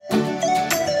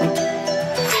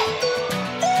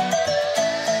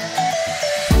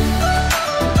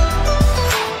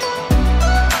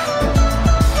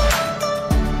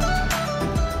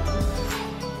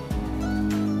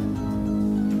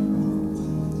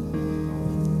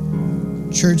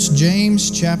Church, James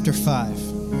chapter 5.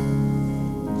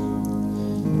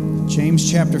 James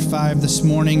chapter 5 this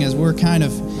morning, as we're kind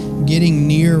of getting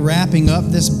near wrapping up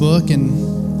this book,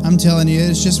 and I'm telling you,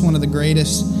 it's just one of the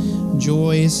greatest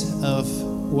joys of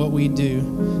what we do,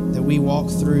 that we walk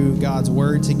through God's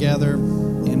Word together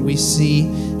and we see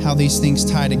how these things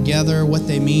tie together, what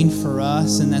they mean for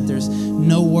us, and that there's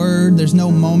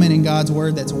no moment in God's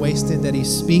Word that's wasted, that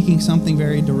He's speaking something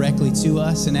very directly to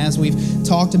us. And as we've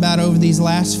talked about over these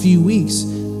last few weeks,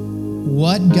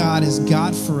 what God has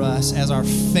got for us as our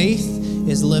faith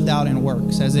is lived out in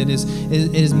works, as it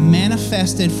is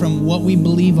manifested from what we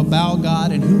believe about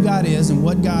God and who God is and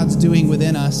what God's doing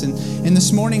within us. And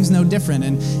this morning's no different.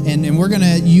 And we're going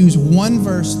to use one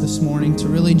verse this morning to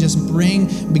really just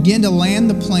begin to land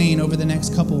the plane over the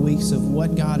next couple of weeks of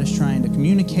what God is trying to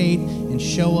communicate and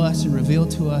show us and reveal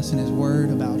to us in His Word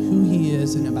about who He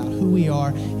is and about who we are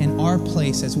and our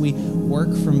place as we work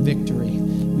from victory.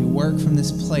 We work from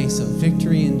this place of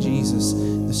victory in Jesus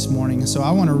this morning. And so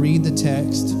I want to read the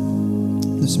text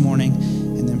this morning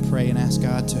and then pray and ask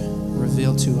God to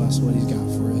reveal to us what He's got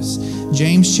for us.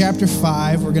 James chapter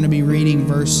 5, we're going to be reading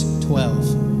verse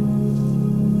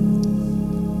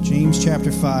 12. James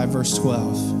chapter 5, verse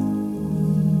 12.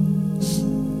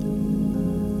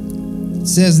 It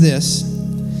says this,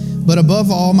 "But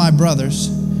above all, my brothers,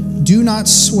 do not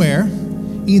swear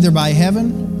either by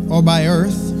heaven or by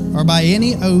earth or by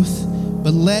any oath,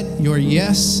 but let your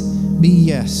yes be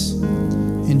yes,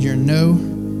 and your no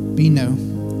be no,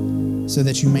 so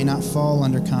that you may not fall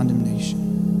under condemnation."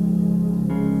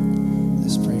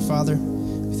 Let's pray. Father,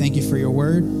 we thank You for Your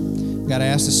Word. God, I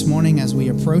ask this morning as we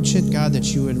approach it, God,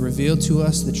 that You would reveal to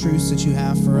us the truths that You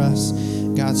have for us.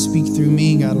 God, speak through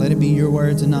me. God, let it be Your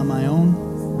words and not my own.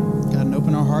 God, and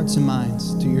open our hearts and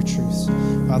minds to Your truths.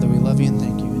 Father, we love You and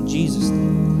thank You. In Jesus'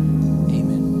 name.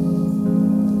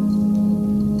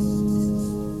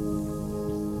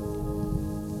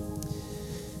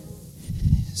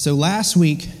 So last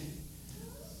week,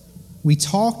 we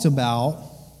talked about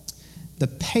the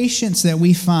patience that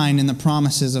we find in the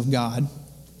promises of God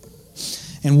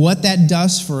and what that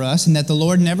does for us, and that the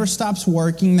Lord never stops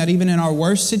working, that even in our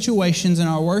worst situations, in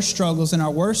our worst struggles, in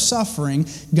our worst suffering,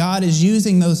 God is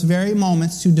using those very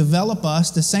moments to develop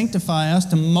us, to sanctify us,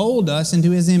 to mold us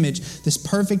into His image, this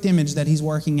perfect image that He's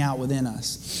working out within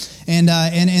us. And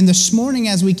this morning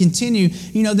as we continue,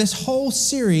 this whole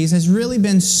series has really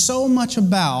been so much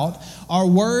about our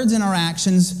words and our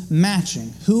actions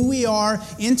matching. Who we are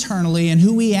internally and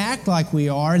who we act like we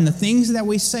are and the things that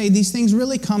we say, these things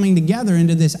really coming together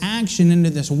into this action, into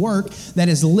this work that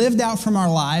is lived out from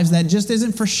our lives, that just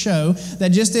isn't for show, that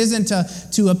just isn't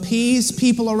to appease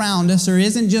people around us, or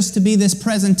isn't just to be this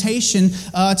presentation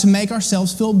to make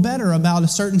ourselves feel better about a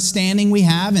certain standing we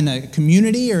have in a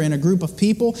community or in a group of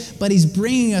people. But He's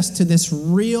bringing us to this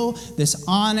real, this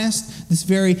honest, this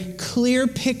very clear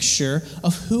picture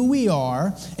of who we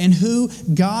are and who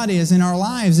God is in our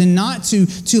lives, and not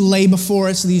to lay before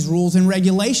us these rules and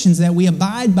regulations that we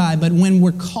abide by. But when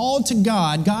we're called to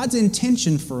God, God's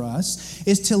intention for us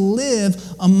is to live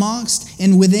amongst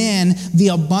and within the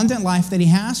abundant life that He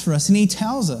has for us. And He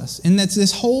tells us, and that's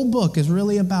this whole book is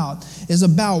really about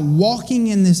walking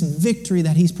in this victory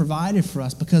that He's provided for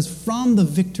us, because from the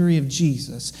victory of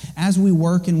Jesus, as we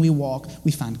work and we walk,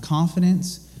 we find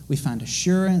confidence, we find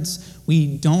assurance.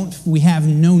 We have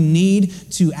no need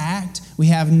to act. We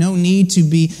have no need to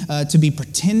be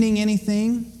pretending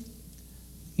anything.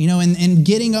 And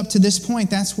getting up to this point,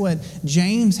 that's what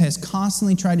James has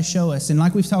constantly tried to show us. And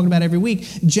like we've talked about every week,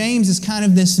 James is kind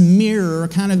of this mirror,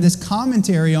 kind of this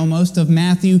commentary almost of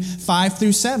Matthew 5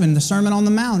 through 7, the Sermon on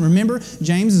the Mount. Remember,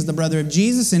 James is the brother of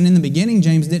Jesus, and in the beginning,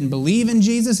 James didn't believe in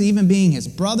Jesus. Even being his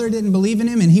brother didn't believe in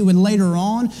Him, and he would later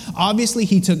on, obviously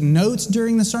he took notes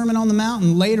during the Sermon on the Mount,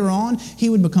 and later on, he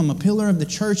would become a pillar of the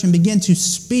church and begin to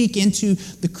speak into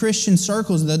the Christian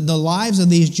circles, the lives of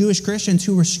these Jewish Christians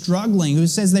who were struggling, who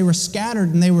says they were scattered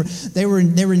and they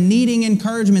were needing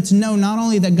encouragement to know not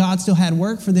only that God still had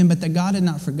work for them, but that God had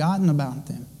not forgotten about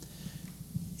them.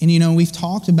 And we've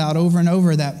talked about over and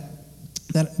over that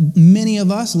many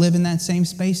of us live in that same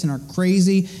space in our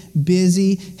crazy,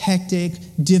 busy, hectic,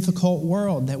 difficult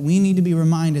world, that we need to be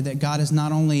reminded that God has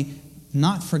not only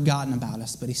not forgotten about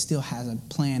us, but He still has a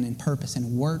plan and purpose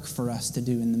and work for us to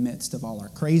do in the midst of all our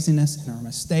craziness and our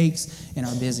mistakes and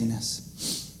our busyness.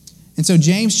 And so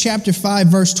James chapter 5,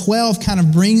 verse 12 kind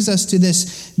of brings us to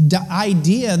this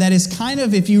idea that is kind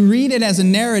of, if you read it as a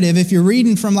narrative, if you're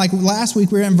reading from like last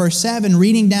week, we were in verse 7,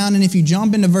 reading down, and if you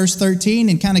jump into verse 13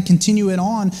 and kind of continue it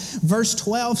on, verse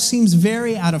 12 seems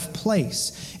very out of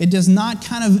place. It does not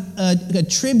kind of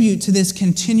attribute to this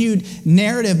continued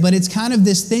narrative, but it's kind of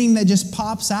this thing that just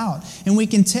pops out. And we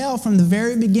can tell from the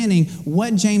very beginning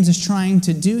what James is trying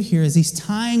to do here is he's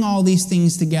tying all these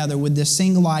things together with this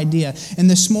single idea. And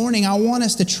this morning, I want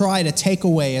us to try to take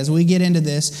away, as we get into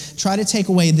this, try to take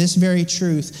away this very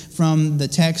truth from the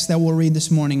text that we'll read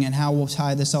this morning and how we'll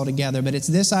tie this all together. But it's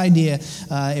this idea,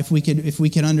 if we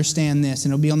could understand this,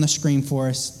 and it'll be on the screen for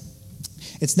us.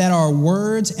 It's that our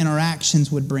words and our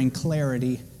actions would bring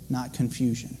clarity, not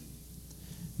confusion.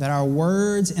 That our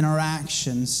words and our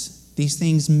actions, these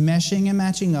things meshing and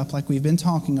matching up like we've been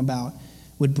talking about,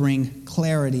 would bring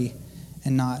clarity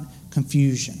and not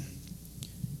confusion.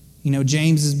 You know,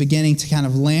 James is beginning to kind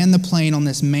of land the plane on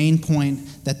this main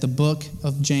point that the book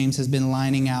of James has been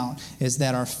lining out, is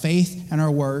that our faith and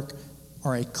our work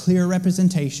are a clear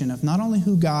representation of not only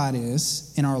who God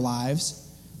is in our lives,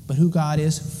 but who God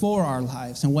is for our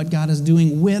lives and what God is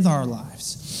doing with our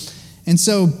lives. And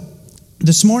so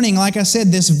this morning, like I said,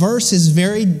 this verse is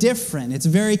very different. It's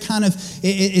very kind of,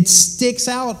 it sticks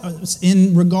out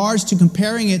in regards to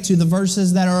comparing it to the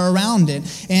verses that are around it.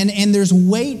 And there's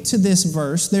weight to this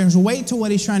verse. There's weight to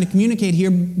what he's trying to communicate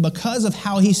here because of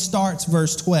how he starts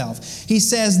verse 12. He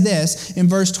says this, in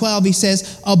verse 12, he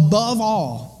says, above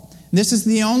all. This is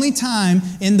the only time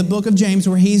in the book of James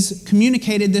where he's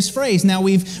communicated this phrase. Now,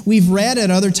 we've read at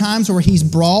other times where he's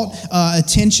brought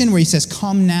attention, where he says,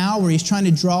 come now, where he's trying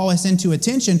to draw us into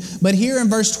attention. But here in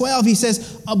verse 12, he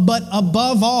says, but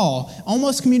above all,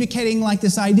 almost communicating like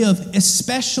this idea of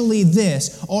especially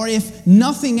this, or if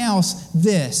nothing else,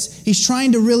 this. He's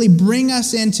trying to really bring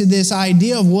us into this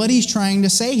idea of what he's trying to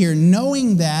say here,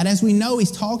 knowing that, as we know,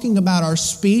 he's talking about our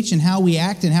speech and how we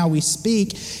act and how we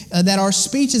speak, that our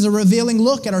speech is a revealing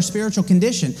look at our spiritual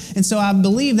condition. And so I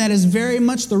believe that is very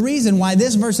much the reason why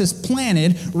this verse is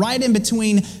planted right in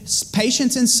between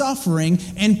patience and suffering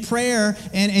and prayer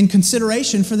and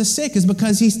consideration for the sick, is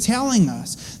because he's telling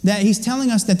us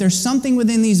that there's something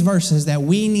within these verses that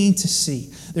we need to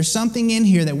see. There's something in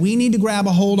here that we need to grab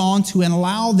a hold on to and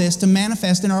allow this to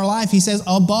manifest in our life. He says,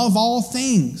 above all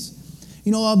things.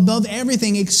 You know, above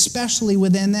everything, especially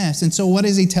within this. And so what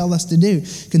does he tell us to do?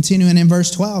 Continuing in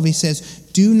verse 12, he says,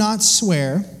 do not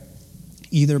swear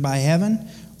either by heaven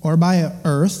or by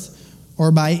earth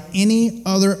or by any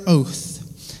other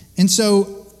oath. And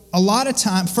so a lot of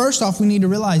time, first off, we need to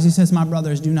realize, he says, my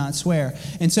brothers, do not swear.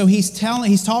 And so he's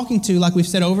talking to, like we've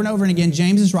said over and over and again,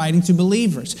 James is writing to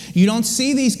believers. You don't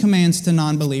see these commands to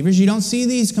non-believers. You don't see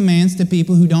these commands to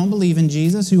people who don't believe in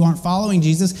Jesus, who aren't following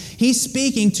Jesus. He's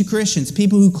speaking to Christians,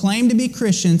 people who claim to be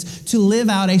Christians, to live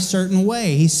out a certain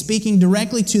way. He's speaking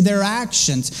directly to their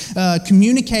actions,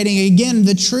 communicating, again,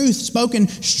 the truth spoken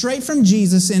straight from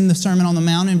Jesus in the Sermon on the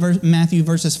Mount in Matthew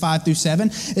verses 5 through 7,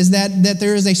 is that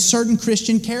there is a certain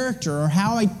Christian character, or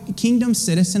how a kingdom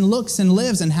citizen looks and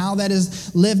lives and how that is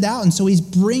lived out. And so he's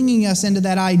bringing us into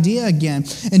that idea again.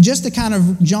 And just to kind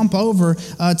of jump over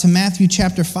to Matthew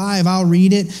chapter 5, I'll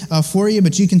read it for you,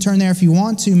 but you can turn there if you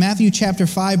want to. Matthew chapter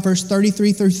 5, verse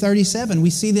 33 through 37, we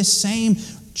see this same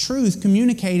truth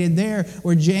communicated there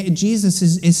where Jesus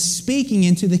is speaking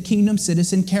into the kingdom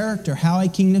citizen character, how a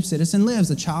kingdom citizen lives,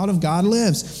 a child of God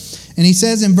lives. And he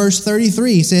says in verse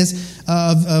 33, he says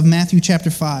of Matthew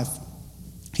chapter 5,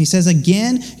 he says,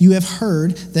 again, you have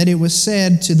heard that it was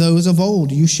said to those of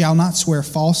old, you shall not swear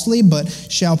falsely, but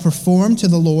shall perform to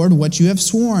the Lord what you have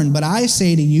sworn. But I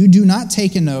say to you, do not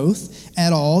take an oath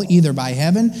at all, either by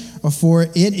heaven, or for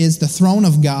it is the throne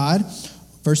of God.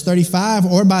 Verse 35,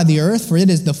 or by the earth, for it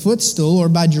is the footstool, or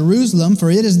by Jerusalem,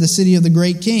 for it is the city of the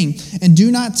great king. And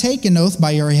do not take an oath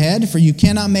by your head, for you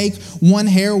cannot make one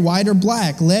hair white or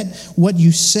black. Let what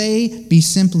you say be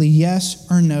simply yes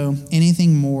or no.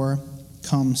 Anything more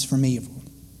comes from evil.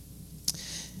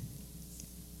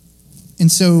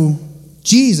 And so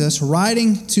Jesus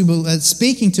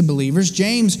speaking to believers,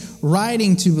 James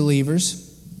writing to believers,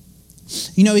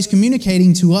 you know, he's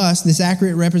communicating to us this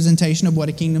accurate representation of what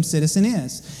a kingdom citizen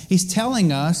is. He's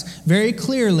telling us very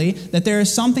clearly that there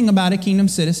is something about a kingdom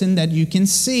citizen that you can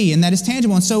see and that is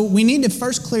tangible. And so we need to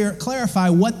first clarify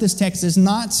what this text is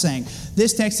not saying.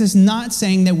 This text is not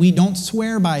saying that we don't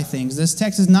swear by things. This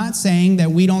text is not saying that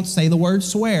we don't say the word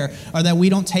swear, or that we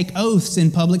don't take oaths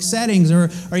in public settings, or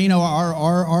you know,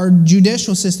 our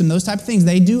judicial system, those type of things.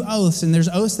 They do oaths, and there's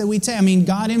oaths that we take. I mean,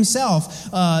 God himself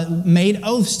made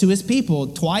oaths to his people.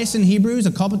 Twice in Hebrews,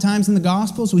 a couple times in the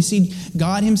Gospels, we see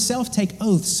God himself take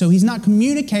oaths. So he's not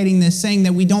communicating this saying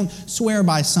that we don't swear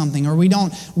by something, or we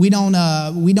don't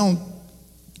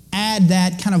add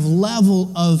that kind of level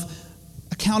of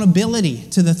accountability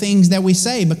to the things that we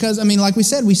say. Because, like we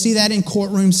said, we see that in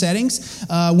courtroom settings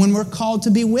when we're called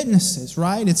to be witnesses,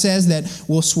 right? It says that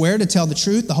we'll swear to tell the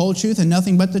truth, the whole truth, and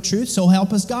nothing but the truth, so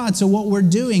help us God. So what we're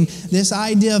doing, this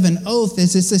idea of an oath,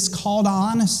 is this call to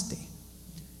honesty.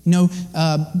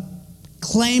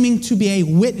 Claiming to be a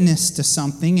witness to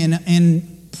something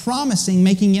and promising,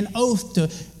 making an oath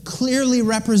to clearly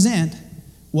represent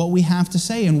what we have to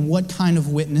say and what kind of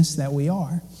witness that we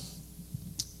are.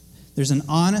 There's an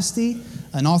honesty,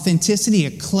 an authenticity,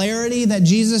 a clarity that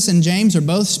Jesus and James are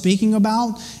both speaking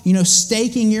about.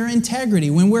 Staking your integrity.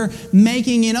 When we're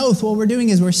making an oath, what we're doing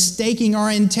is we're staking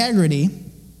our integrity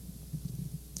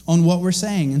on what we're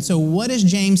saying. And so what is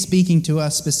James speaking to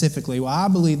us specifically? Well, I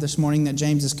believe this morning that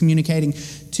James is communicating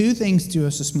two things to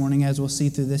us this morning, as we'll see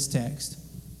through this text.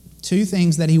 Two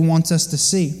things that he wants us to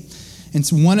see. And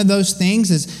so one of those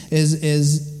things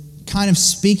is kind of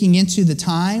speaking into the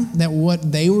time that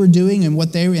what they were doing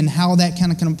and how that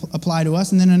kind of can apply to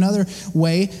us. And then another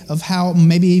way of how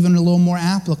maybe even a little more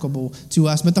applicable to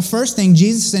us. But the first thing,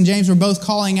 Jesus and James were both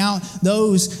calling out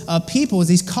those people, is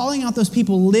he's calling out those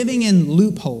people living in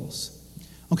loopholes.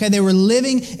 Okay, they were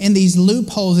living in these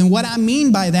loopholes. And what I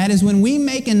mean by that is when we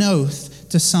make an oath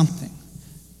to something,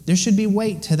 there should be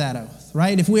weight to that oath.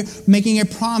 Right? If we're making a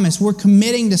promise, we're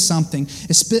committing to something,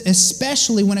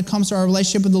 especially when it comes to our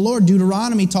relationship with the Lord.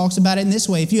 Deuteronomy talks about it in this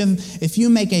way. If you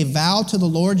make a vow to the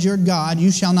Lord your God, you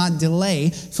shall not delay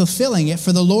fulfilling it,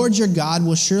 for the Lord your God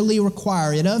will surely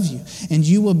require it of you, and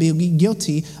you will be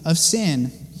guilty of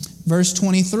sin. Verse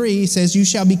 23 says, you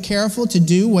shall be careful to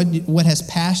do what has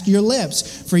passed your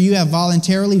lips, for you have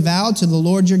voluntarily vowed to the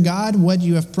Lord your God what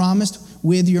you have promised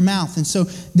with your mouth. And so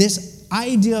this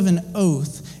idea of an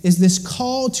oath is this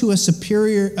call to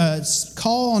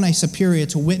call on a superior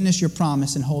to witness your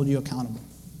promise and hold you accountable.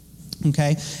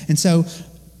 Okay? And so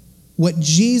what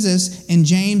Jesus and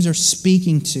James are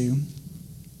speaking to,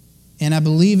 and I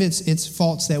believe it's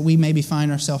faults that we maybe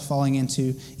find ourselves falling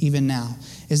into even now,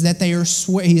 is that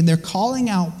they're calling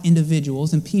out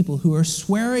individuals and people who are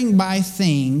swearing by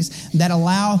things that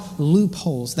allow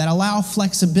loopholes, that allow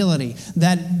flexibility,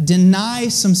 that deny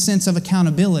some sense of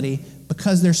accountability,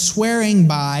 because they're swearing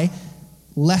by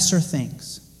lesser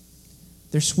things.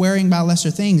 They're swearing by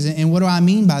lesser things. And what do I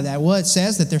mean by that? Well, it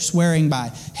says that they're swearing by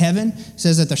heaven. It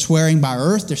says that they're swearing by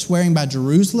earth. They're swearing by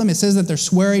Jerusalem. It says that they're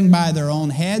swearing by their own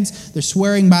heads. They're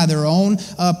swearing by their own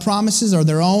promises or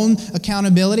their own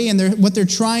accountability. And what they're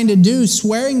trying to do,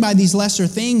 swearing by these lesser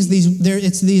things,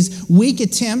 it's these weak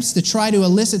attempts to try to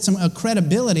elicit some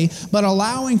credibility, but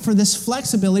allowing for this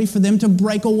flexibility for them to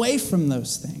break away from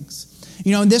those things.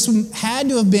 This had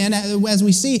to have been, as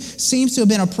we see, seems to have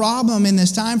been a problem in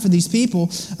this time for these people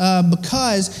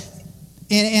because,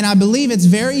 and I believe it's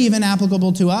very even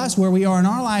applicable to us where we are in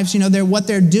our lives. What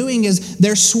they're doing is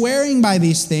they're swearing by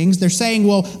these things. They're saying,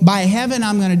 well, by heaven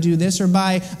I'm going to do this, or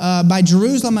by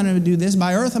Jerusalem I'm going to do this,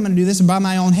 by earth I'm going to do this, and by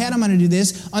my own head I'm going to do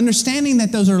this, understanding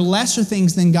that those are lesser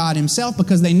things than God himself,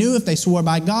 because they knew if they swore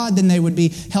by God, then they would be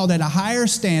held at a higher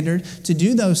standard to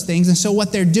do those things. And so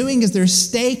what they're doing is they're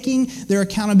staking their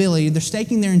accountability, they're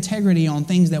staking their integrity on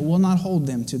things that will not hold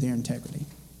them to their integrity.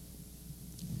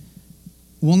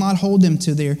 Will not hold them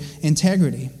to their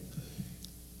integrity.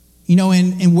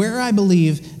 And where I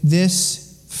believe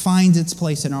this finds its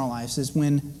place in our lives is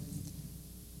when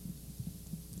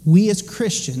we as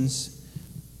Christians,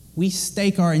 we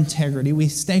stake our integrity, we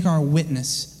stake our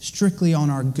witness strictly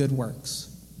on our good works.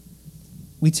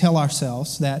 We tell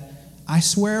ourselves that I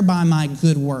swear by my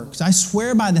good works. I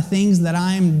swear by the things that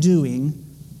I am doing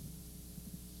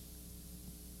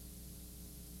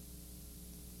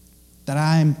that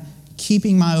I'm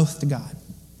keeping my oath to God,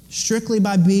 strictly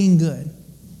by being good.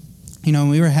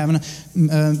 We were having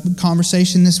a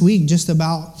conversation this week just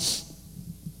about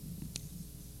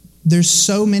there's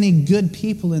so many good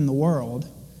people in the world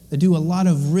that do a lot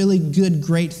of really good,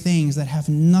 great things that have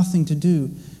nothing to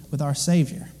do with our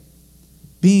Savior.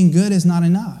 Being good is not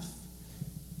enough.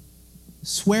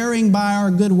 Swearing by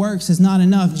our good works is not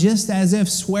enough, just as if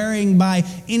swearing by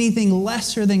anything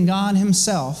lesser than God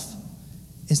himself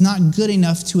is not good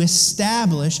enough to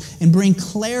establish and bring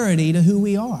clarity to who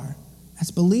we are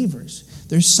as believers.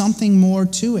 There's something more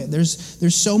to it.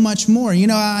 There's so much more.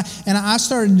 I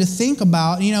started to think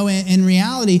about, in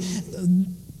reality,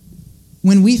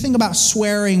 when we think about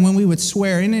swearing, when we would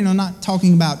swear, and not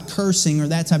talking about cursing or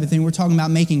that type of thing, we're talking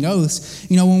about making oaths.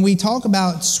 When we talk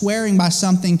about swearing by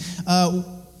something,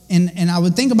 and I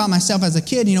would think about myself as a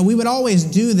kid, we would always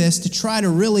do this to try to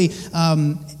really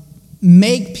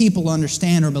make people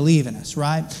understand or believe in us,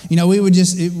 right?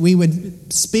 We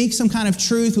would speak some kind of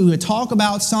truth, we would talk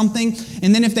about something,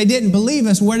 and then if they didn't believe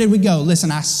us, where did we go?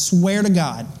 Listen, I swear to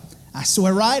God. I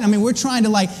swear, right? We're trying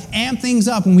to amp things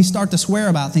up when we start to swear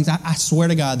about things. I swear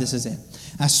to God, this is it.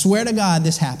 I swear to God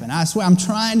this happened. I swear, I'm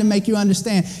trying to make you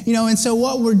understand. And so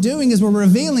what we're doing is we're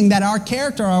revealing that our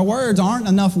character, our words aren't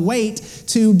enough weight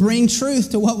to bring truth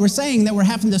to what we're saying, that we're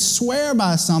having to swear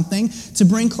by something to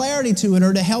bring clarity to it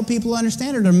or to help people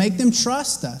understand it or make them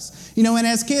trust us. And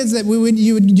as kids that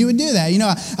you would do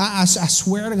that. I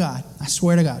swear to God. I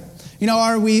swear to God.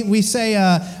 Or we say,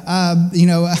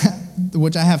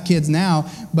 which I have kids now,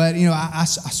 but I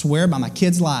swear by my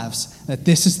kids' lives that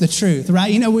this is the truth,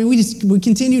 right? We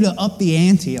continue to up the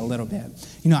ante a little bit.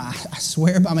 I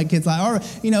swear by my kids'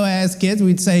 lives. Or as kids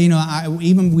we'd say,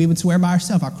 we would swear by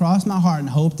ourselves. I cross my heart and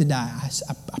hope to die.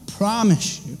 I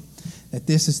promise you that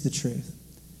this is the truth.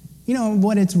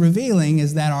 What it's revealing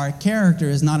is that our character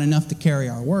is not enough to carry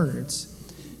our words.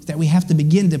 It's that we have to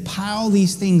begin to pile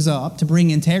these things up to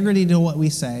bring integrity to what we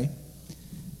say.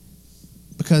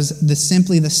 Because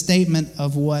simply the statement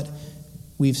of what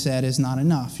we've said is not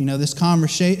enough. This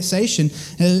conversation,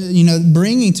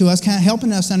 bringing to us, kind of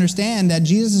helping us understand that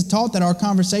Jesus has taught that our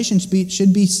conversation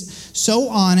should be so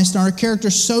honest and our character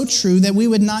so true that we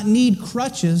would not need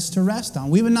crutches to rest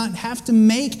on. We would not have to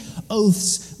make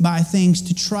oaths by things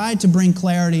to try to bring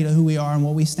clarity to who we are and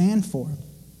what we stand for.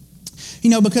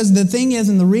 Because the thing is,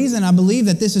 and the reason I believe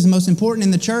that this is most important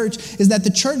in the church, is that the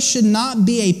church should not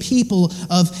be a people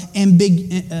of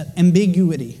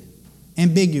ambiguity.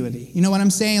 You know what I'm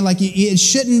saying? It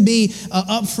shouldn't be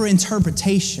up for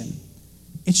interpretation.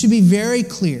 It should be very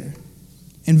clear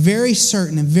and very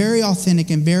certain and very authentic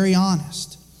and very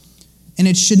honest. And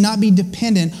it should not be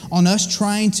dependent on us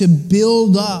trying to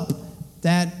build up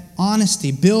that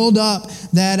honesty, build up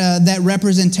that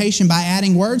representation by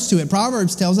adding words to it.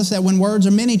 Proverbs tells us that when words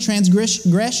are many,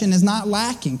 transgression is not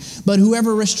lacking, but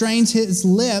whoever restrains his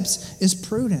lips is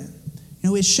prudent.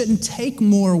 It shouldn't take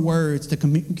more words to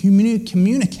communicate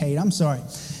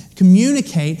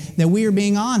that we are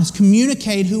being honest,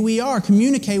 communicate who we are,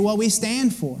 communicate what we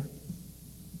stand for.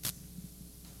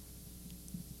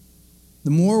 The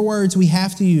more words we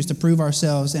have to use to prove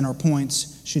ourselves and our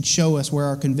points should show us where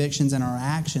our convictions and our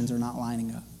actions are not lining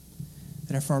up.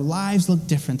 That if our lives look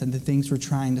different than the things we're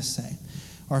trying to say,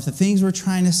 or if the things we're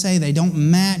trying to say, they don't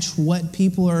match what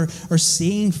people are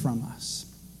seeing from us,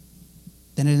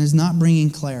 then it is not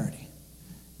bringing clarity.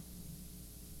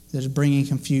 It is bringing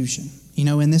confusion.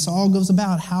 And this all goes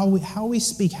about how we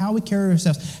speak, how we carry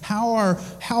ourselves, how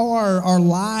our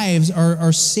lives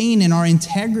are seen in our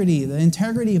integrity, the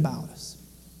integrity about us.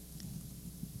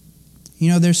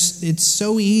 It's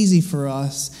so easy for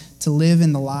us to live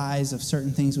in the lies of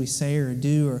certain things we say or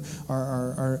do,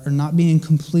 or not being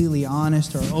completely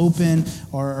honest or open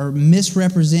or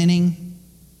misrepresenting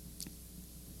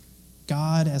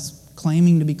God as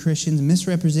claiming to be Christians,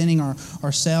 misrepresenting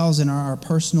ourselves and our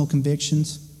personal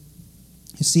convictions.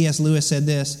 C.S. Lewis said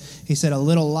this. He said, "A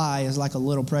little lie is like a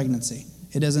little pregnancy.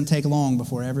 It doesn't take long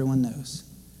before everyone knows."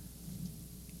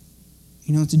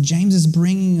 So James is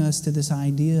bringing us to this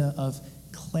idea of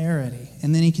clarity.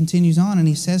 And then he continues on and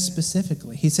he says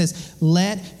specifically, he says,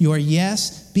 "Let your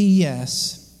yes be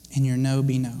yes and your no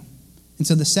be no." And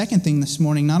so the second thing this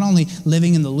morning, not only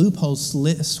living in the loopholes,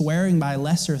 swearing by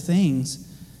lesser things,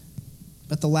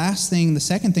 but the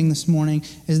second thing this morning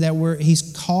is that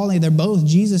they're both,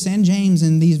 Jesus and James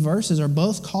in these verses are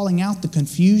both calling out the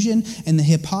confusion and the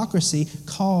hypocrisy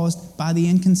caused by the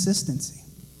inconsistency.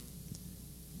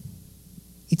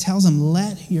 He tells them,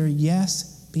 let your yes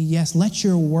be yes. Let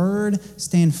your word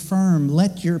stand firm.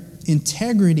 Let your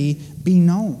integrity be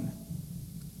known.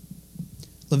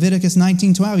 Leviticus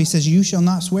 19:12, he says, "You shall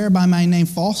not swear by my name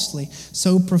falsely,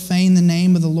 so profane the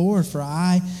name of the Lord, for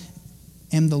I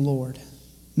am the Lord."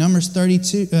 Numbers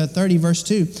 30 verse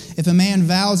 2, "If a man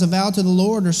vows a vow to the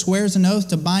Lord or swears an oath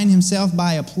to bind himself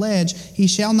by a pledge, he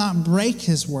shall not break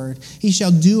his word. He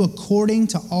shall do according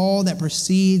to all that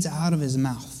proceeds out of his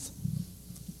mouth."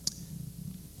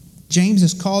 James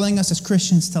is calling us as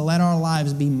Christians to let our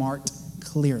lives be marked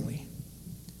clearly.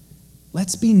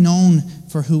 Let's be known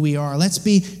for who we are. Let's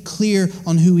be clear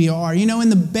on who we are. And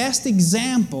the best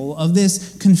example of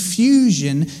this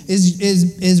confusion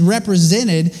is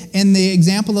represented in the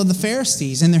example of the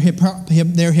Pharisees and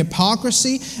their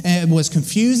hypocrisy. It was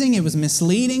confusing. It was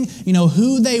misleading.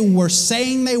 Who they were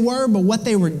saying they were, but what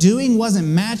they were doing wasn't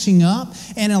matching up.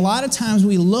 And a lot of times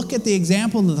we look at the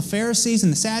example of the Pharisees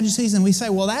and the Sadducees and we say,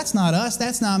 well, that's not us.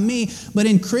 That's not me. But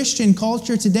in Christian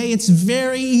culture today, it's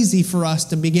very easy for us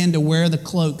to begin to wear the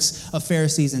cloaks of Pharisees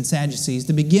Pharisees and Sadducees,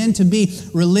 to begin to be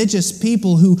religious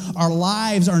people who our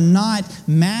lives are not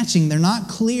matching. They're not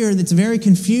clear. It's very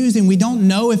confusing. We don't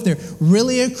know if they're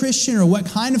really a Christian or what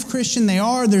kind of Christian they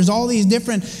are. There's all these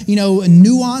different,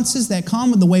 nuances that come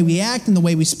with the way we act and the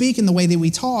way we speak and the way that we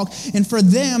talk. And for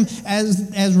them,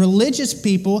 as religious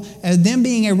people, as them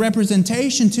being a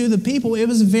representation to the people, it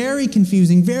was very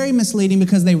confusing, very misleading,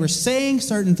 because they were saying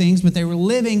certain things, but they were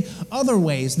living other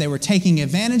ways. They were taking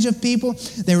advantage of people.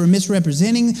 They were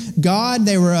misrepresenting God.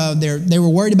 They were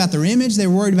worried about their image. They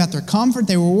were worried about their comfort.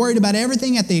 They were worried about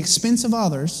everything at the expense of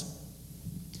others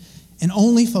and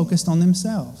only focused on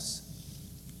themselves.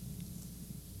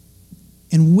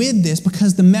 And with this,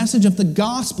 because the message of the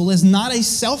gospel is not a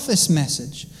selfish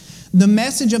message. The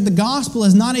message of the gospel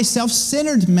is not a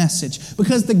self-centered message,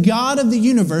 because the God of the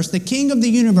universe, the King of the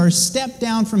universe, stepped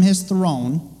down from his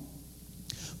throne,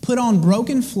 put on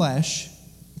broken flesh,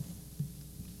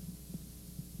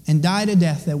 and died a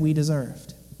death that we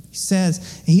deserved.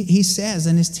 He says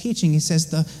in his teaching, he says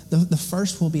the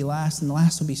first will be last and the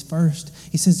last will be first.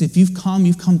 He says, if you've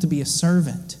come to be a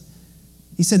servant.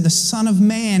 He said the Son of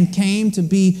Man came to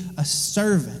be a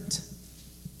servant.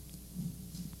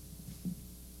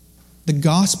 The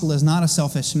gospel is not a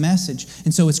selfish message.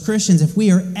 And so as Christians, if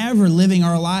we are ever living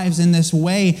our lives in this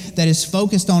way that is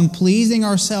focused on pleasing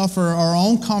ourselves or our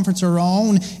own comforts or our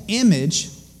own image,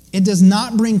 it does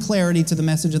not bring clarity to the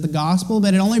message of the gospel,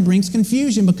 but it only brings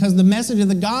confusion, because the message of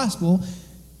the gospel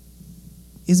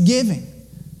is giving.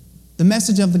 The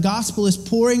message of the gospel is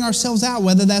pouring ourselves out,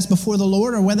 whether that's before the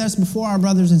Lord or whether that's before our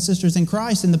brothers and sisters in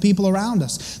Christ and the people around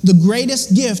us. The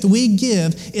greatest gift we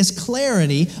give is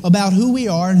clarity about who we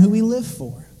are and who we live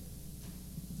for.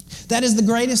 That is the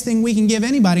greatest thing we can give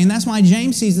anybody, and that's why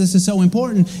James sees this as so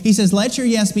important. He says, let your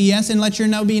yes be yes and let your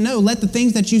no be no. Let the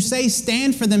things that you say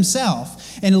stand for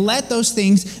themselves, and let those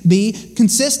things be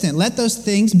consistent. Let those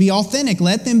things be authentic.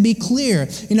 Let them be clear.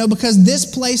 Because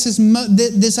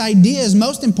this idea is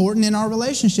most important in our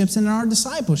relationships and in our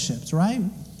discipleships, right?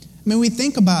 I mean, we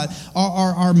think about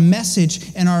our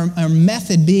message and our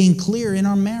method being clear in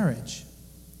our marriage.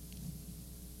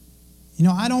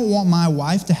 I don't want my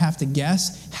wife to have to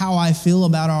guess how I feel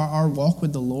about our walk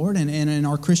with the Lord and in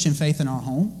our Christian faith in our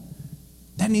home.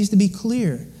 That needs to be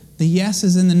clear. The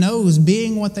yeses and the nos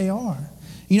being what they are.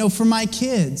 For my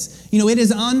kids, it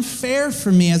is unfair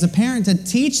for me as a parent to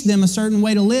teach them a certain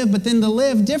way to live, but then to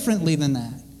live differently than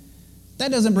that.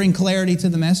 That doesn't bring clarity to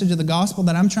the message of the gospel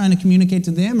that I'm trying to communicate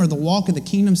to them, or the walk of the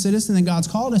kingdom citizen that God's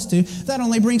called us to. That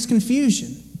only brings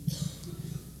confusion.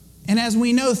 And as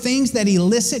we know, things that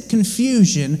elicit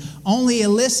confusion only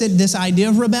elicit this idea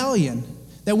of rebellion.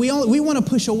 That we want to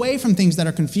push away from things that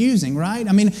are confusing, right?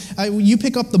 I mean, you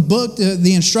pick up the book,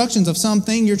 the instructions of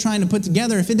something you're trying to put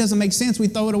together. If it doesn't make sense, we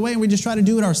throw it away and we just try to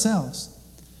do it ourselves.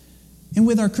 And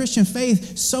with our Christian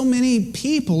faith, so many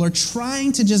people are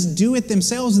trying to just do it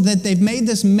themselves, that they've made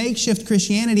this makeshift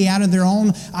Christianity out of their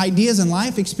own ideas and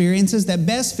life experiences that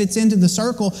best fits into the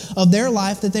circle of their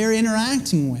life that they're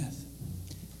interacting with.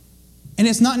 And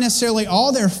it's not necessarily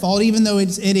all their fault, even though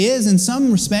it is in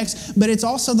some respects, but it's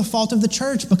also the fault of the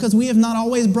church, because we have not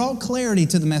always brought clarity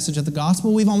to the message of the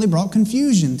gospel. We've only brought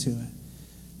confusion to it,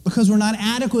 because we're not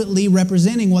adequately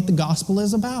representing what the gospel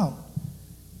is about.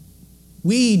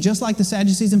 We, just like the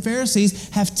Sadducees and Pharisees,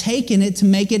 have taken it to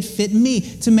make it fit me,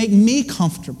 to make me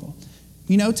comfortable.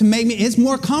 To make me, it's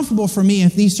more comfortable for me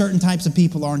if these certain types of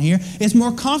people aren't here. It's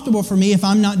more comfortable for me if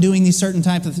I'm not doing these certain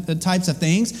types of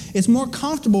things. It's more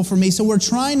comfortable for me. So we're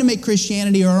trying to make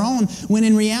Christianity our own, when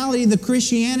in reality, the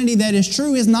Christianity that is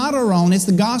true is not our own. It's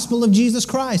the gospel of Jesus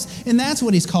Christ. And that's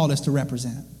what he's called us to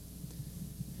represent.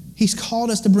 He's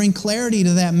called us to bring clarity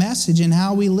to that message in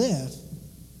how we live.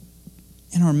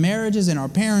 In our marriages, in our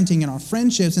parenting, in our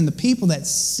friendships, and the people that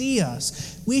see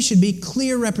us, we should be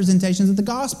clear representations of the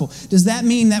gospel. Does that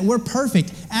mean that we're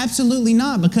perfect? Absolutely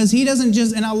not, because he doesn't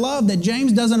just, and I love that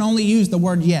James doesn't only use the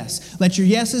word yes. Let your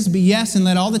yeses be yes, and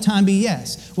let all the time be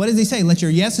yes. What does he say? Let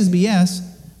your yeses be yes,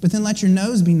 but then let your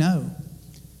no's be no.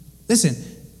 Listen,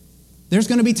 there's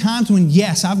going to be times when,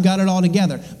 yes, I've got it all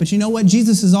together. But you know what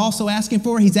Jesus is also asking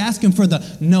for? He's asking for the,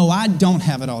 no, I don't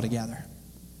have it all together.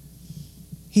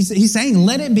 He's saying,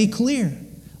 let it be clear.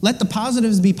 Let the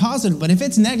positives be positive. But if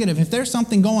it's negative, if there's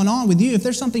something going on with you, if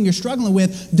there's something you're struggling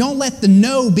with, don't let the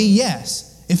no be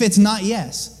yes if it's not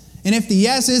yes. And if the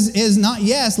yes is not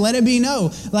yes, let it be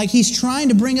no. Like, he's trying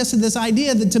to bring us to this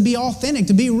idea that to be authentic,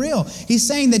 to be real. He's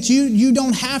saying that you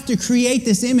don't have to create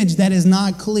this image that is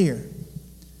not clear.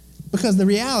 Because the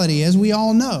reality is, we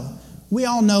all know, We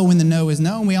all know when the no is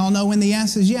no, and we all know when the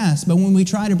yes is yes. But when we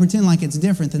try to pretend like it's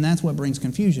different, then that's what brings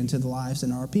confusion to the lives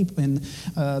and our people, and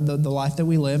the life that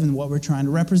we live and what we're trying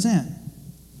to represent.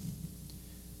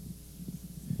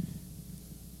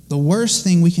 The worst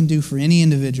thing we can do for any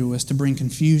individual is to bring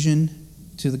confusion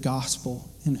to the gospel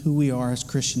and who we are as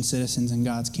Christian citizens in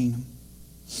God's kingdom.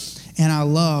 And I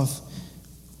love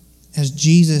as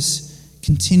Jesus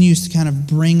continues to kind of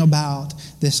bring about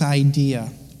this idea.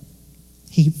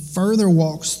 He further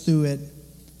walks through it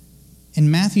in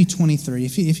Matthew 23.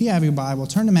 If you have your Bible,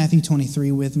 turn to Matthew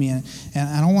 23 with me. And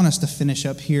I don't want us to finish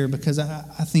up here because I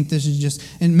think this is just...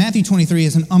 And Matthew 23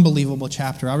 is an unbelievable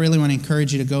chapter. I really want to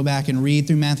encourage you to go back and read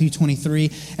through Matthew 23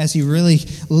 as he really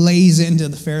lays into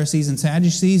the Pharisees and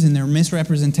Sadducees and their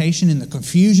misrepresentation and the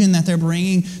confusion that they're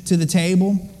bringing to the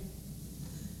table.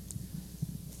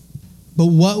 But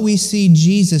what we see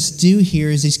Jesus do here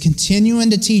is he's continuing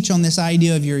to teach on this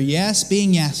idea of your yes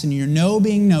being yes and your no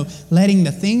being no, letting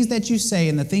the things that you say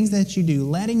and the things that you do,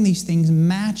 letting these things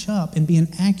match up and be an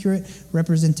accurate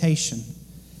representation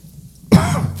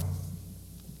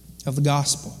of the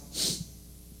gospel.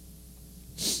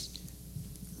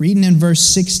 Reading in verse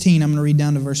 16, I'm going to read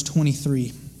down to verse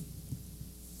 23.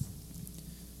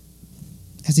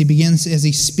 As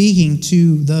he's speaking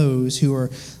to those who are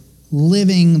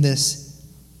living this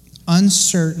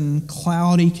uncertain,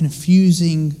 cloudy,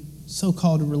 confusing,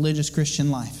 so-called religious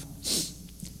Christian life.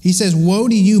 He says, "Woe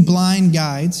to you, blind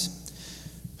guides,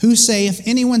 who say, if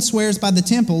anyone swears by the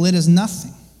temple, it is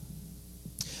nothing.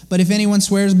 But if anyone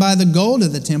swears by the gold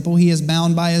of the temple, he is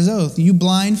bound by his oath. You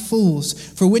blind fools,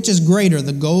 for which is greater,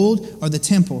 the gold or the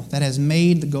temple that has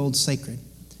made the gold sacred?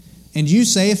 And you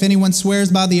say, if anyone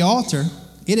swears by the altar,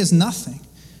 it is nothing.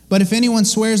 But if anyone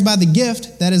swears by the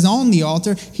gift that is on the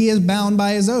altar, he is bound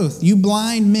by his oath. You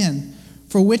blind men,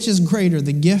 for which is greater,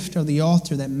 the gift or the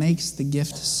altar that makes the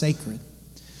gift sacred?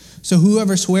 So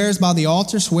whoever swears by the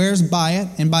altar swears by it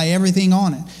and by everything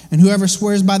on it. And whoever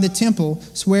swears by the temple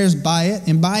swears by it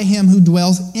and by him who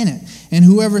dwells in it. And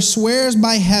whoever swears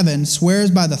by heaven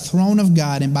swears by the throne of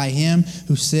God and by him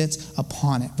who sits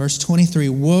upon it." Verse 23,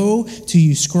 "Woe to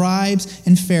you, scribes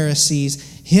and Pharisees,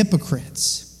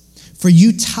 hypocrites! For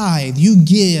you tithe, you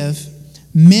give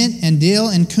mint and dill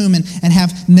and cumin, and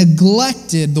have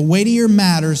neglected the weightier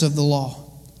matters of the law,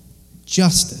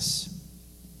 justice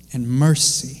and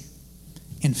mercy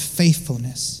and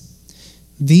faithfulness.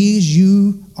 These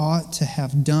you ought to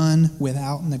have done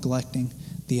without neglecting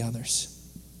the others.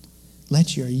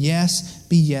 Let your yes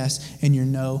be yes and your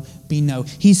no be no."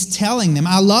 He's telling them,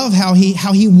 I love how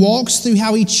he walks through,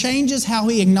 how he changes, how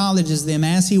he acknowledges them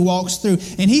as he walks through.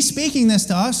 And he's speaking this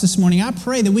to us this morning. I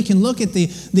pray that we can look at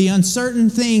the uncertain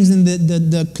things and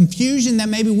the confusion that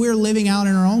maybe we're living out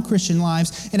in our own Christian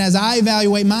lives. And as I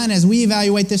evaluate mine, as we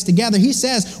evaluate this together, he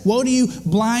says, woe to you,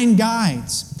 blind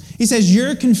guides. He says,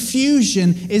 your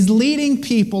confusion is leading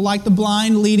people like the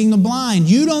blind leading the blind.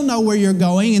 You don't know where you're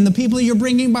going, and the people you're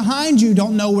bringing behind you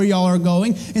don't know where y'all are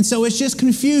going. And so it's just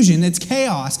confusion. It's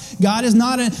chaos. God is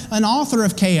not an author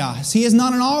of chaos. He is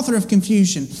not an author of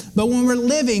confusion. But when we're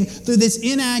living through this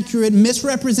inaccurate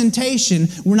misrepresentation,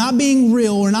 we're not being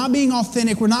real, we're not being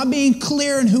authentic, we're not being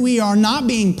clear in who we are, not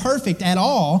being perfect at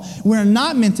all. We're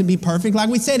not meant to be perfect.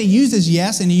 Like we said, he uses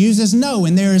yes and he uses no,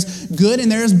 and there is good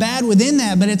and there is bad within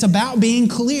that, but it's about being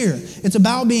clear. It's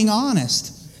about being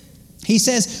honest. He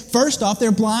says, first off, they're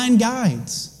blind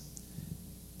guides.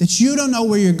 That you don't know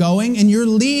where you're going and you're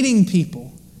leading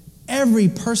people. Every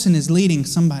person is leading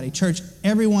somebody. Church,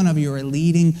 every one of you are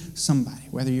leading somebody.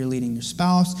 Whether you're leading your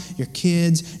spouse, your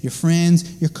kids, your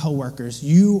friends, your coworkers,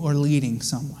 you are leading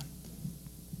someone.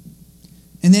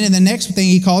 And then in the next thing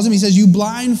he calls them, he says, you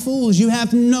blind fools, you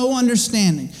have no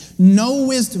understanding, no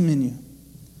wisdom in you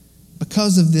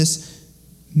because of this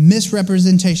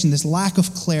misrepresentation, this lack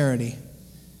of clarity.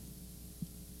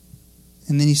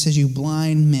 And then he says, you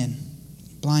blind men,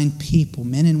 blind people,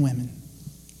 men and women,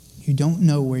 you don't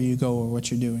know where you go or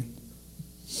what you're doing.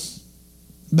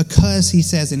 Because he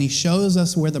says, and he shows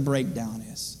us where the breakdown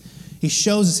is. He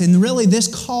shows us, and really this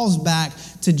calls back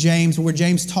to James, where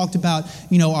James talked about,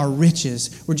 our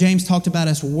riches, where James talked about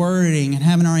us worrying and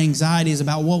having our anxieties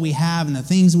about what we have and the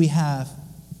things we have.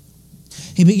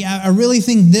 I really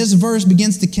think this verse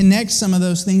begins to connect some of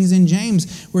those things in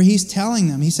James, where he's telling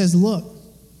them, he says, look,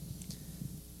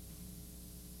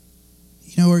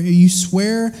 or you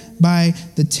swear by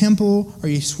the temple, or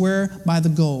you swear by the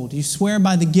gold. You swear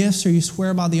by the gifts, or you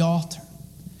swear by the altar.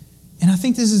 And I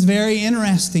think this is very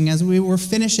interesting as we're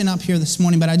finishing up here this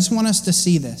morning, but I just want us to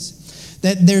see this,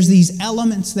 that there's these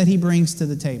elements that he brings to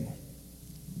the table.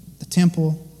 The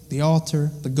temple, the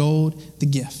altar, the gold, the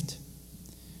gift.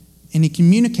 And he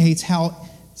communicates how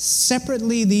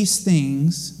separately these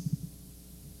things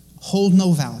hold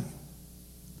no value.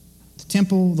 The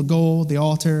temple, the gold, the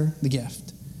altar, the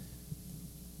gift.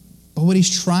 But what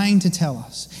he's trying to tell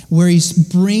us, where he's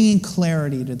bringing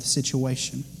clarity to the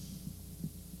situation,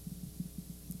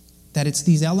 that it's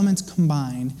these elements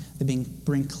combined that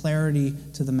bring clarity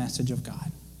to the message of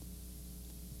God.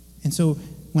 And so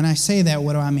when I say that,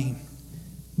 what do I mean?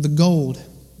 The gold,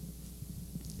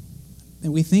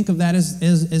 and we think of that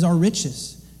as our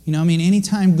riches.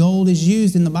 Anytime gold is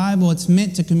used in the Bible, it's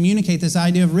meant to communicate this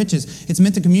idea of riches. It's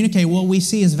meant to communicate what we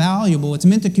see as valuable. It's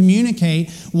meant to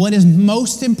communicate what is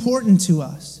most important to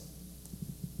us.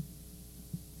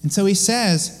 And so he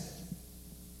says,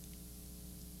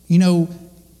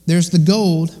 there's the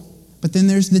gold, but then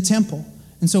there's the temple.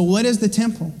 And so what is the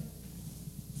temple?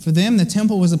 For them, the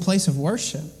temple was a place of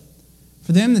worship.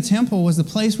 For them, the temple was the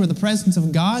place where the presence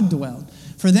of God dwelled.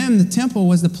 For them, the temple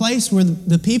was the place where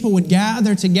the people would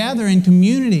gather together in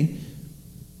community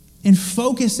and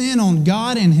focus in on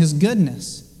God and His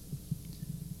goodness.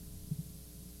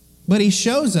 But he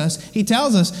tells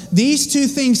us, these two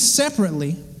things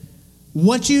separately,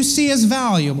 what you see as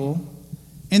valuable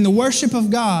in the worship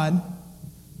of God,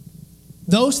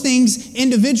 those things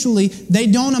individually, they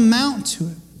don't amount to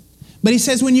it. But he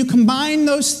says when you combine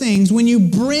those things, when you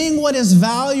bring what is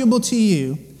valuable to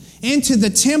you into the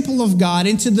temple of God,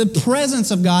 into the presence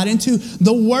of God, into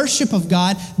the worship of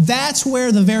God, that's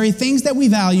where the very things that we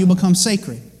value become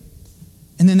sacred.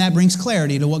 And then that brings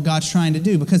clarity to what God's trying to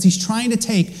do, because He's trying to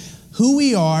take who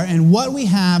we are and what we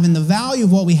have and the value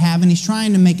of what we have, and He's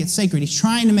trying to make it sacred. He's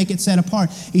trying to make it set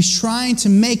apart. He's trying to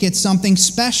make it something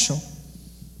special.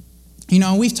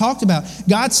 We've talked about,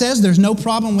 God says there's no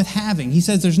problem with having. He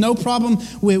says there's no problem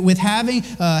with having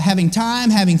time,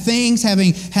 having things,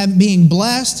 being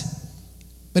blessed.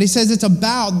 But He says it's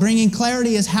about bringing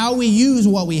clarity as how we use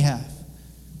what we have.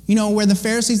 Where the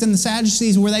Pharisees and the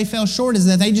Sadducees, where they fell short, is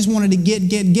that they just wanted to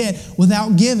get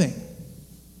without giving.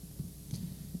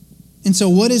 And so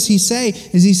what does He say?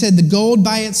 He said the gold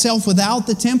by itself without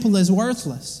the temple is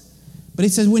worthless. But He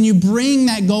says when you bring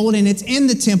that gold and it's in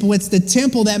the temple, it's the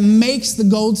temple that makes the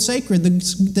gold sacred.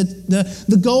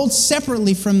 The gold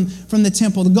separately from the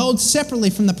temple, the gold separately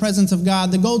from the presence of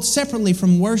God, the gold separately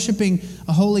from worshiping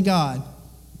a holy God.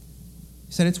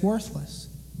 He said it's worthless.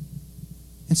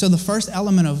 And so the first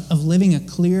element of living a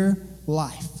clear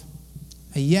life,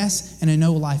 a yes and a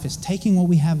no life, is taking what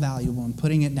we have valuable and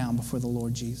putting it down before the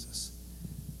Lord Jesus.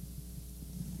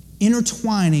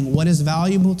 Intertwining what is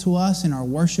valuable to us in our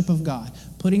worship of God,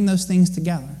 putting those things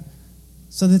together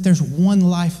so that there's one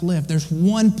life lived, there's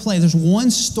one place, there's one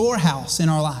storehouse in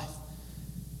our life.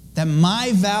 That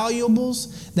my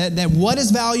valuables, that what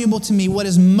is valuable to me, what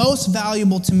is most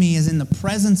valuable to me is in the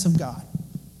presence of God.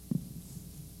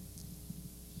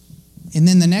 And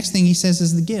then the next thing he says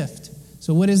is the gift.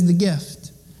 So what is the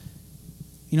gift?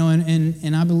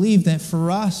 And I believe that for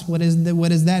us, what is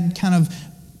that kind of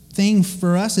thing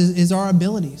for us is our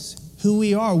abilities, who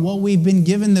we are, what we've been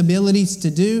given the abilities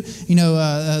to do,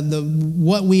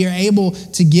 what we are able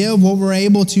to give, what we're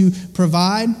able to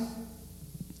provide.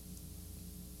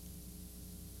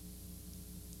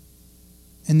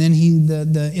 And then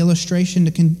the illustration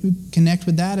to connect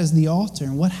with that is the altar.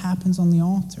 And what happens on the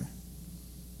altar?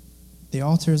 The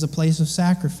altar is a place of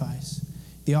sacrifice.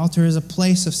 The altar is a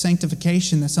place of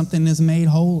sanctification, that something is made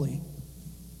holy.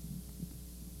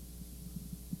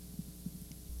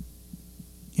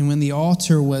 And when the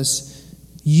altar was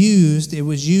used, it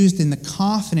was used in the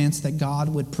confidence that God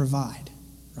would provide,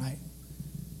 right?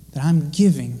 That I'm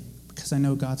giving because I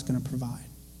know God's going to provide.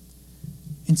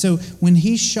 And so when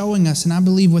he's showing us, and I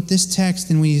believe what this text,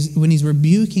 and when he's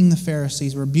rebuking the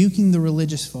Pharisees, rebuking the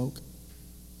religious folk,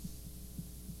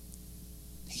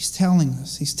 he's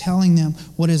telling them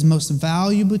what is most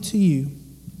valuable to you,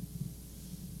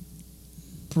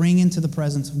 bring into the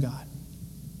presence of God.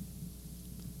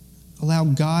 Allow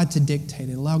God to dictate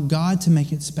it. Allow God to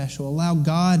make it special. Allow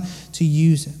God to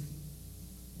use it.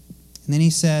 And then he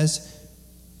says,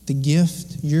 the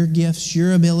gift, your gifts,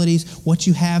 your abilities, what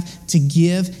you have to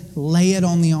give, lay it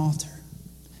on the altar.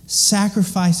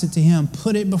 Sacrifice it to Him.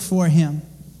 Put it before Him.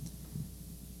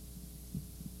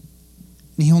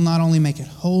 And He'll not only make it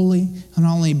holy, He'll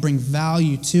not only bring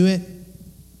value to it,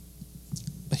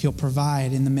 but He'll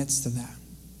provide in the midst of that.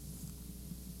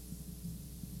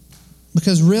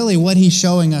 Because really what he's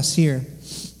showing us here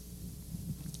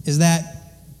is that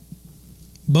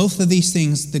both of these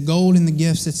things, the gold and the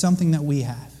gifts, it's something that we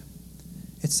have.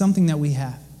 It's something that we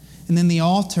have. And then the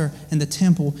altar and the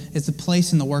temple is the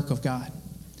place in the work of God.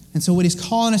 And so what he's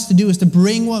calling us to do is to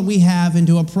bring what we have and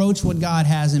to approach what God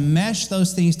has and mesh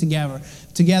those things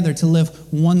together to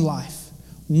live one life.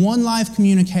 One life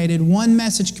communicated, one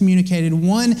message communicated,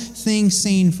 one thing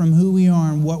seen from who we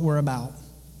are and what we're about.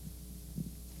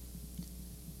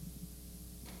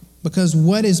 Because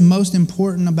what is most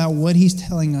important about what he's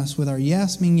telling us, with our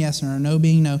yes being yes and our no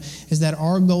being no, is that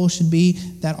our goal should be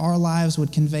that our lives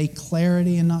would convey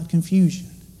clarity and not confusion.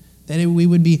 That it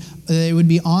would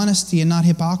be honesty and not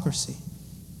hypocrisy.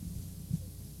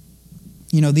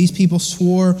 These people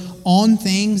swore on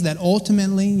things that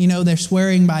ultimately, they're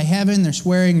swearing by heaven, they're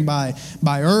swearing by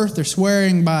earth, they're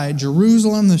swearing by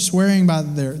Jerusalem, they're swearing by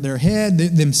their head,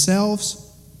 themselves.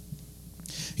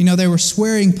 They were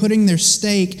swearing, putting their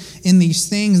stake in these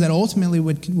things that ultimately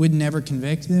would never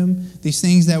convict them, these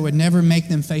things that would never make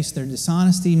them face their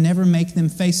dishonesty, never make them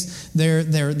face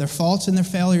their faults and their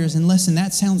failures. And listen,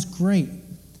 that sounds great.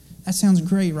 That sounds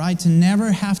great, right? To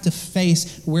never have to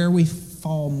face where we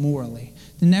fall morally,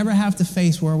 to never have to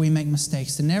face where we make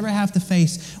mistakes, to never have to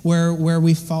face where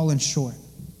we've fallen short.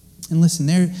 And listen,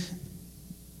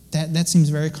 that seems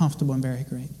very comfortable and very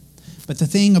great. But the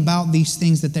thing about these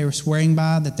things that they were swearing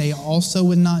by that they also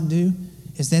would not do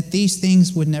is that these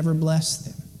things would never bless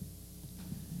them.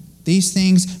 These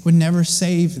things would never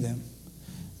save them.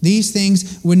 These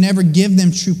things would never give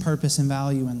them true purpose and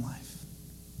value in life.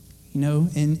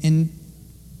 And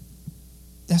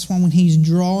that's why when he's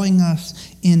drawing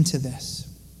us into this,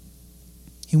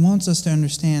 he wants us to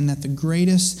understand that the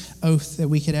greatest oath that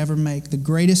we could ever make, the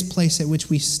greatest place at which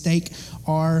we stake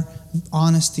our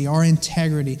honesty, our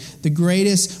integrity, the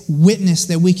greatest witness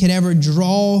that we could ever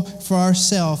draw for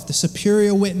ourselves, the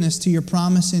superior witness to your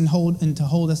promise and to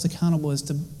hold us accountable, is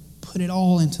to put it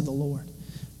all into the Lord.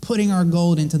 Putting our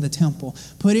gold into the temple,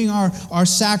 putting our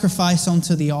sacrifice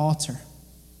onto the altar,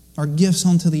 our gifts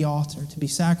onto the altar to be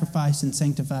sacrificed and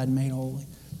sanctified and made holy.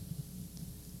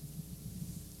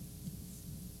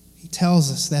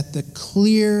 Tells us that the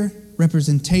clear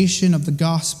representation of the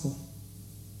gospel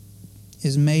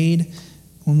is made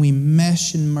when we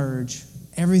mesh and merge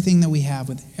everything that we have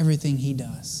with everything he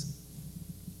does.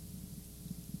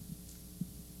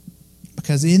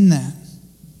 Because in that,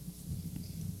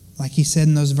 like he said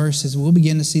in those verses, we'll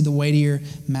begin to see the weightier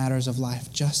matters of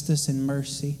life, justice and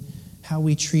mercy, how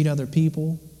we treat other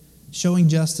people, showing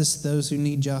justice to those who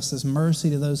need justice, mercy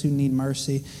to those who need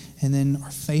mercy, and then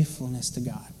our faithfulness to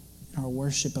God. Our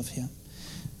worship of him.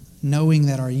 Knowing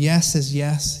that our yes is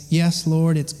yes. Yes,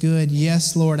 Lord, it's good.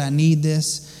 Yes, Lord, I need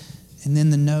this. And then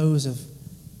the no's of,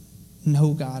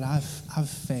 no, God, I've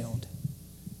failed.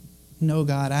 No,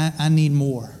 God, I need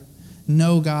more.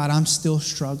 No, God, I'm still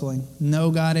struggling.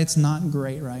 No, God, it's not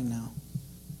great right now.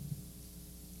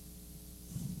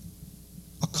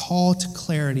 A call to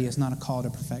clarity is not a call to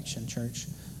perfection, church.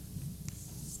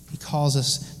 He calls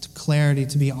us to clarity,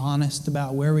 to be honest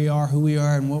about where we are, who we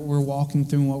are, and what we're walking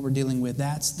through and what we're dealing with.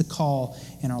 That's the call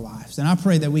in our lives. And I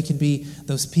pray that we could be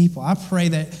those people. I pray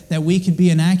that we could be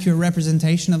an accurate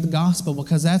representation of the gospel,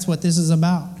 because that's what this is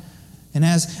about. And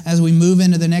as we move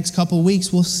into the next couple of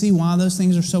weeks, we'll see why those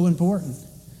things are so important.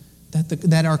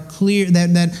 That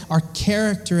our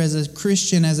character as a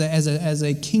Christian, as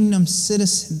a kingdom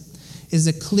citizen, is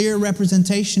a clear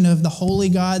representation of the holy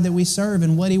God that we serve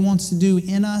and what he wants to do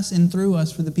in us and through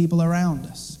us for the people around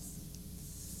us.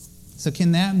 So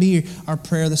can that be our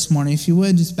prayer this morning? If you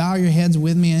would, just bow your heads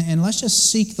with me and let's just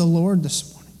seek the Lord this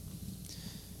morning.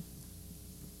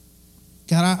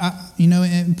 God,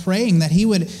 and praying that He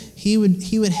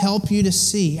would help you to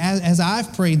see, as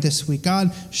I've prayed this week,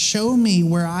 God, show me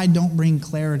where I don't bring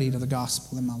clarity to the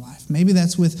gospel in my life. Maybe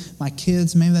that's with my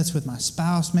kids, maybe that's with my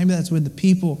spouse, maybe that's with the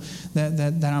people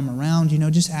that I'm around.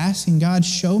 Just asking God,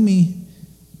 show me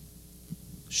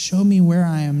where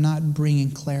I am not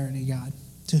bringing clarity, God,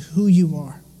 to who you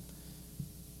are.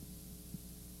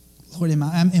 Lord,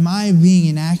 am I being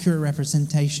an accurate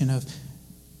representation of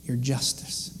your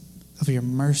justice, of your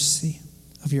mercy,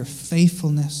 of your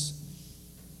faithfulness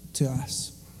to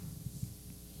us?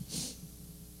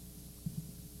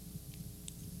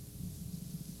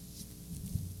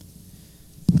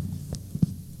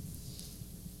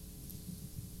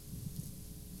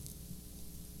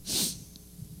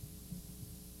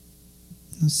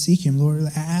 Let's seek him, Lord.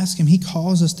 Ask him. He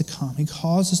calls us to come. He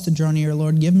calls us to draw near.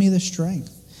 Lord, give me the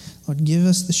strength. Lord, give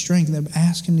us the strength.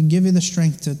 Ask him to give you the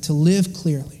strength to live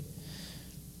clearly.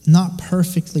 Not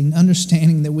perfectly,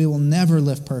 understanding that we will never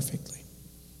live perfectly,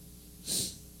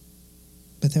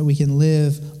 but that we can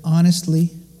live honestly,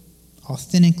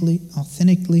 authentically,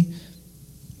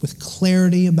 with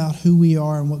clarity about who we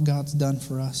are and what God's done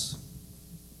for us.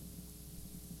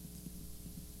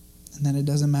 and that it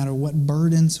doesn't matter what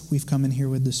burdens we've come in here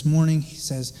with this morning. He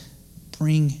says,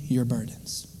 bring your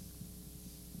burdens.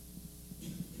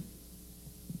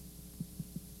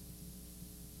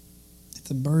 If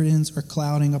the burdens are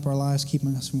clouding up our lives,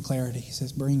 keeping us from clarity, he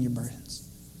says, bring your burdens.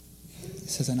 He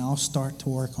says, and I'll start to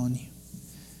work on you.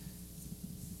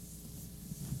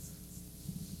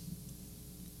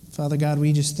 Father God,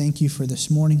 we just thank you for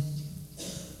this morning.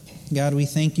 God, we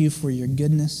thank you for your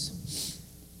goodness.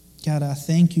 God, I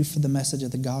thank you for the message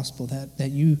of the gospel that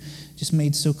you just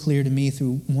made so clear to me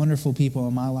through wonderful people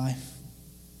in my life.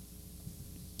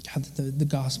 God, that the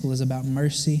gospel is about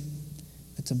mercy.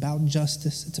 It's about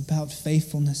justice. It's about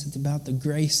faithfulness. It's about the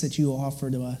grace that you offer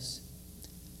to us.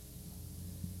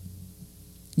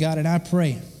 God, and I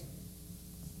pray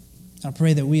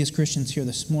that we as Christians here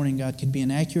this morning, God, could be an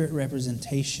accurate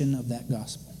representation of that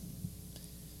gospel.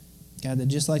 God, that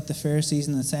just like the Pharisees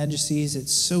and the Sadducees,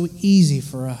 it's so easy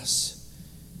for us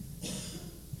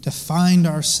to find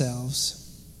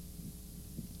ourselves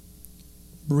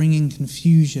bringing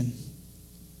confusion,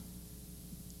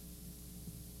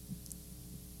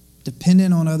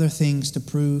 dependent on other things to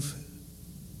prove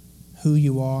who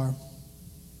you are,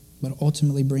 but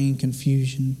ultimately bringing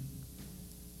confusion.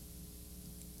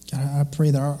 God, I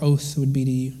pray that our oath would be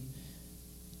to you.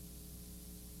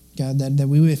 God, that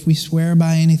we, if we swear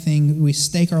by anything, we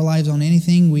stake our lives on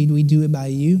anything, we do it by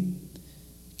you.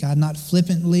 God, not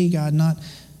flippantly, God, not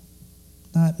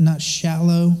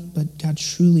shallow, but God,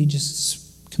 truly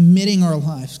just committing our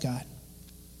lives, God.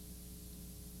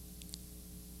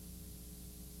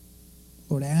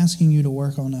 Lord, asking you to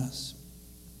work on us.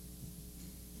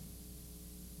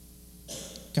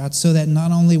 God, so that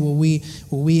not only will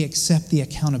we accept the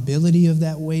accountability of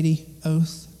that weighty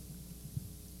oath,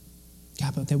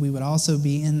 God, but that we would also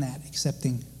be in that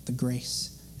accepting the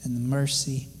grace and the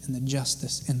mercy and the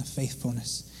justice and the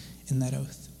faithfulness in that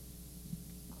oath.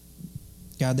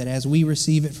 God, that as we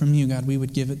receive it from you, God, we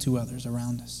would give it to others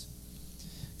around us.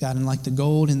 God, and like the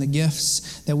gold and the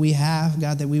gifts that we have,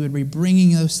 God, that we would be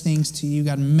bringing those things to you,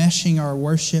 God, meshing our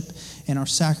worship and our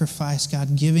sacrifice,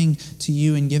 God, giving to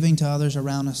you and giving to others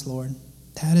around us, Lord.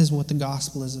 That is what the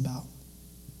gospel is about.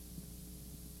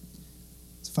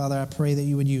 So, Father, I pray that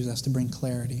you would use us to bring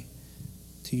clarity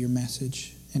to your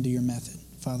message and to your method.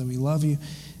 Father, we love you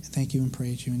and thank you and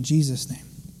praise you. In Jesus' name,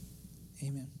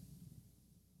 amen.